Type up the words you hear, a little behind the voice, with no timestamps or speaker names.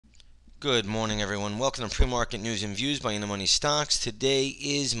Good morning, everyone. Welcome to Pre-Market News and Views by In the Money Stocks. Today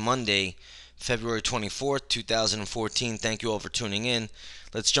is Monday, February 24th, 2014. Thank you all for tuning in.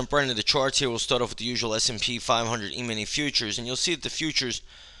 Let's jump right into the charts here. We'll start off with the usual S&P 500 E-mini futures, and you'll see that the futures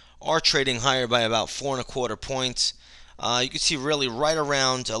are trading higher by about 4.25 points. You can see really right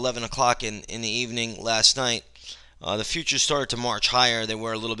around 11 o'clock in the evening last night, the futures started to march higher. They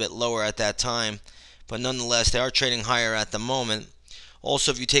were a little bit lower at that time, but nonetheless, they are trading higher at the moment.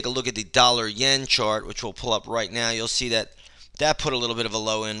 Also, if you take a look at the dollar-yen chart, which we'll pull up right now, you'll see that put a little bit of a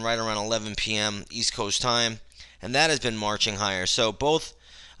low in right around 11 p.m. East Coast time, and that has been marching higher. So both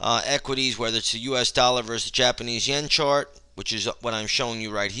equities, whether it's the U.S. dollar versus Japanese yen chart, which is what I'm showing you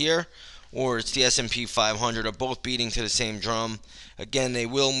right here, or it's the S&P 500, are both beating to the same drum. Again, they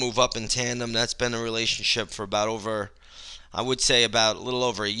will move up in tandem. That's been a relationship for about I would say about a little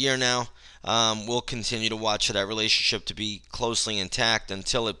over a year now. We'll continue to watch for that relationship to be closely intact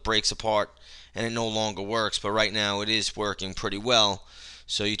until it breaks apart and it no longer works. But right now it is working pretty well.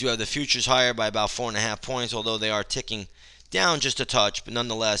 So you do have the futures higher by about 4.5 points, although they are ticking down just a touch. But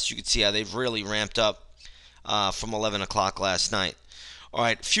nonetheless, you can see how they've really ramped up from 11 o'clock last night. All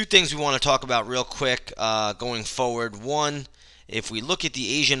right, a few things we want to talk about real quick going forward. One, if we look at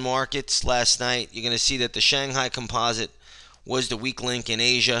the Asian markets last night, you're going to see that the Shanghai Composite was the weak link in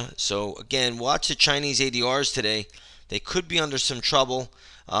Asia. So again, watch the Chinese ADRs today. They could be under some trouble.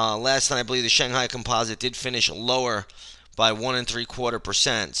 Last night, I believe the Shanghai Composite did finish lower by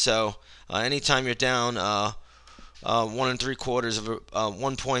 1.75%. So anytime you're down 1.75 of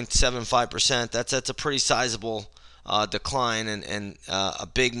 1.75%, that's a pretty sizable decline and a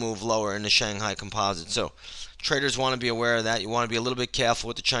big move lower in the Shanghai Composite. So traders want to be aware of that. You want to be a little bit careful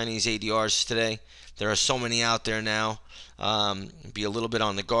with the Chinese ADRs today. There are so many out there now. Be a little bit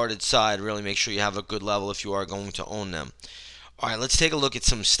on the guarded side. Really make sure you have a good level if you are going to own them. All right, let's take a look at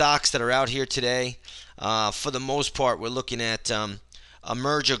some stocks that are out here today. For the most part, we're looking at a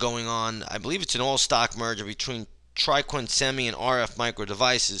merger going on. I believe it's an all-stock merger between TQNT Semi and RF Micro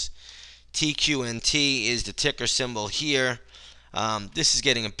Devices. TQNT is the ticker symbol here. This is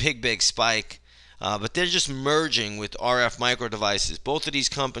getting a big spike, but they're just merging with RF Micro Devices. Both of these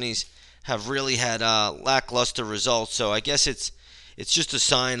companies have really had lackluster results, so I guess it's just a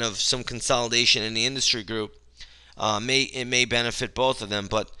sign of some consolidation in the industry group. It may benefit both of them,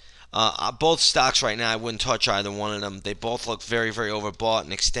 but both stocks right now, I wouldn't touch either one of them. They both look very overbought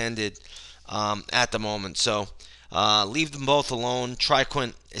and extended at the moment. So leave them both alone.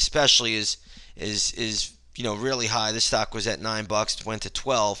 TQNT especially is really high. This stock was at $9, went to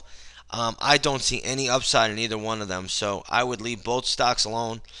 12. I don't see any upside in either one of them, so I would leave both stocks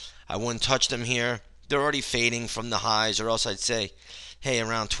alone. I wouldn't touch them here. They're already fading from the highs, or else I'd say, hey,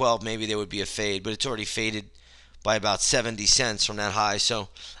 around 12 maybe there would be a fade, but it's already faded by about 70 cents from that high, so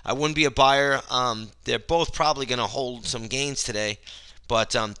I wouldn't be a buyer. They're both probably going to hold some gains today, but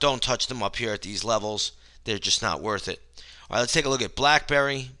don't touch them up here at these levels. They're just not worth it. All right, let's take a look at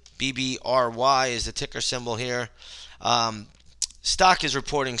BlackBerry. BBRY is the ticker symbol here. Stock is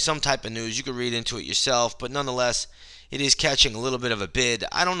reporting some type of news. You can read into it yourself, but nonetheless, it is catching a little bit of a bid.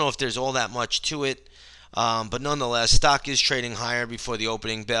 I don't know if there's all that much to it, but nonetheless, stock is trading higher before the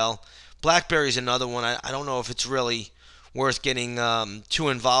opening bell. BlackBerry is another one. I don't know if it's really worth getting too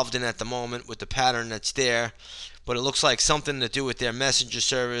involved in at the moment with the pattern that's there, but it looks like something to do with their messenger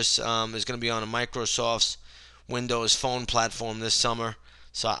service is going to be on a Microsoft's Windows Phone platform this summer.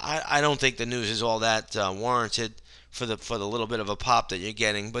 So I don't think the news is all that warranted for the little bit of a pop that you're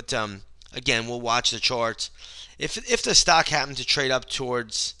getting. But again, we'll watch the charts. If the stock happened to trade up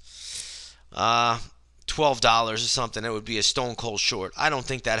towards $12 or something, it would be a stone cold short. I don't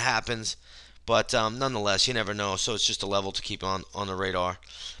think that happens, but nonetheless, you never know. So it's just a level to keep on the radar.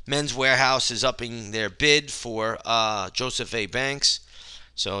 Men's Warehouse is upping their bid for Joseph A. Banks.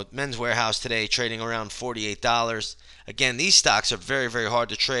 So Men's Warehouse today trading around $48. Again, these stocks are very hard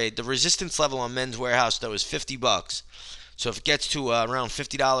to trade. The resistance level on Men's Warehouse though is $50. So if it gets to around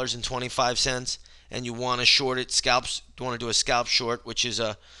 $50.25 and you want to short it, you want to do a scalp short, which is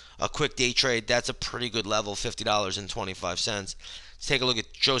a quick day trade, that's a pretty good level, $50.25. Let's take a look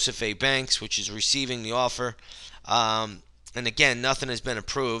at Joseph A. Banks, which is receiving the offer. And again, nothing has been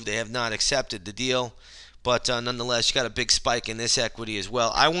approved. They have not accepted the deal. But nonetheless, you got a big spike in this equity as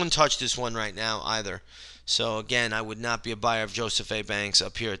well. I wouldn't touch this one right now either. So again, I would not be a buyer of Joseph A. Banks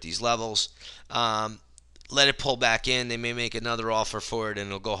up here at these levels. Let it pull back in. They may make another offer for it and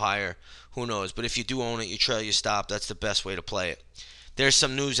it'll go higher. Who knows? But if you do own it, you trail your stop. That's the best way to play it. There's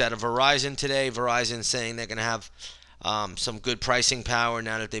some news out of Verizon today. Verizon saying they're going to have some good pricing power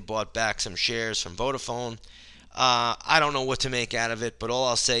now that they bought back some shares from Vodafone. I don't know what to make out of it, but all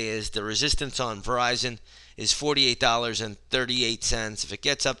I'll say is the resistance on Verizon is $48.38. If it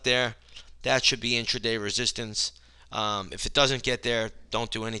gets up there, that should be intraday resistance. If it doesn't get there,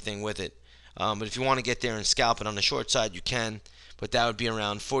 don't do anything with it. But if you want to get there and scalp it on the short side, you can. But that would be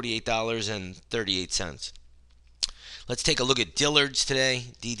around $48.38. Let's take a look at Dillard's today.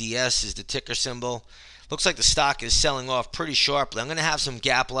 DDS is the ticker symbol. Looks like the stock is selling off pretty sharply. I'm going to have some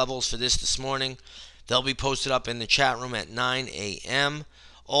gap levels for this morning. They'll be posted up in the chat room at 9 a.m.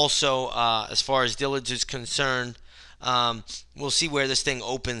 Also, as far as Dillard's is concerned, we'll see where this thing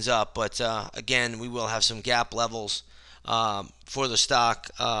opens up. But again, we will have some gap levels for the stock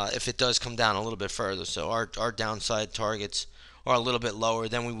if it does come down a little bit further. So our downside targets are a little bit lower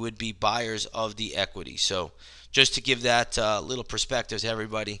than we would be buyers of the equity. So just to give that little perspective to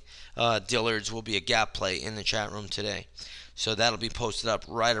everybody, Dillard's will be a gap play in the chat room today. So that'll be posted up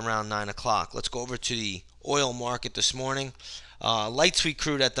right around 9 o'clock. Let's go over to the oil market this morning. Light sweet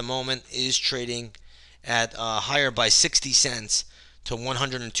crude at the moment is trading at higher by 60 cents to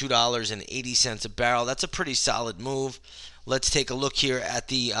 $102.80 a barrel. That's a pretty solid move. Let's take a look here at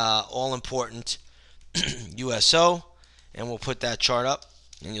the all-important USO, and we'll put that chart up.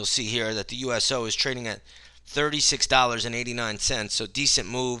 And you'll see here that the USO is trading at $36.89, so decent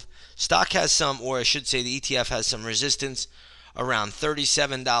move. Stock has some, or I should say the ETF has some resistance around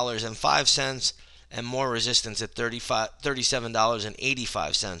 $37.05 and more resistance at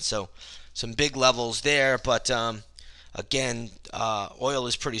 $37.85. So some big levels there, but again, oil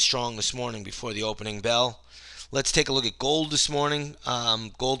is pretty strong this morning before the opening bell. Let's take a look at gold this morning.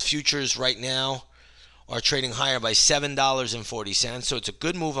 Gold futures right now are trading higher by $7.40, so it's a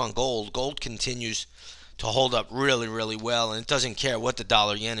good move on gold. Gold continues to hold up really, really well, and it doesn't care what the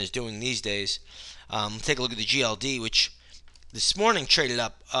dollar yen is doing these days. Take a look at the GLD, which this morning traded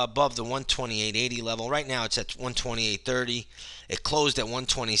up above the 128.80 level. Right now it's at 128.30. It closed at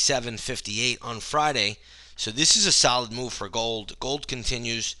 127.58 on Friday. So this is a solid move for gold. Gold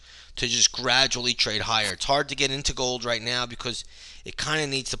continues to just gradually trade higher. It's hard to get into gold right now because it kind of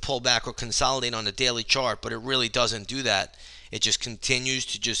needs to pull back or consolidate on the daily chart, but it really doesn't do that. It just continues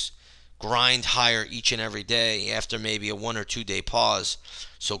to just grind higher each and every day after maybe a 1 or 2 day pause.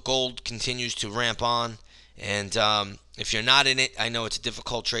 So gold continues to ramp on, and if you're not in it, I know it's a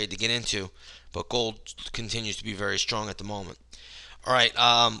difficult trade to get into, but gold continues to be very strong at the moment. All right,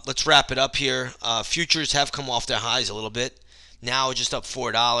 let's wrap it up here. Futures have come off their highs a little bit. Now just up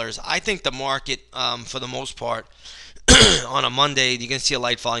 $4. I think the market, for the most part, on a Monday, you can see a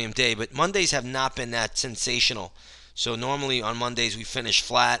light volume day, but Mondays have not been that sensational. So normally on Mondays we finish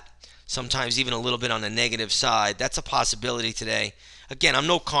flat, sometimes even a little bit on the negative side. That's a possibility today. Again, I'm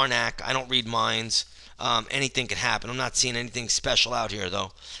no Karnak. I don't read minds. Anything can happen. I'm not seeing anything special out here,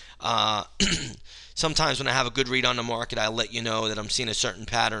 though. Sometimes when I have a good read on the market, I'll let you know that I'm seeing a certain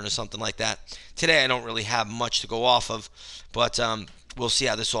pattern or something like that. Today, I don't really have much to go off of, but we'll see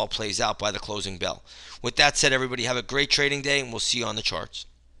how this all plays out by the closing bell. With that said, everybody, have a great trading day, and we'll see you on the charts.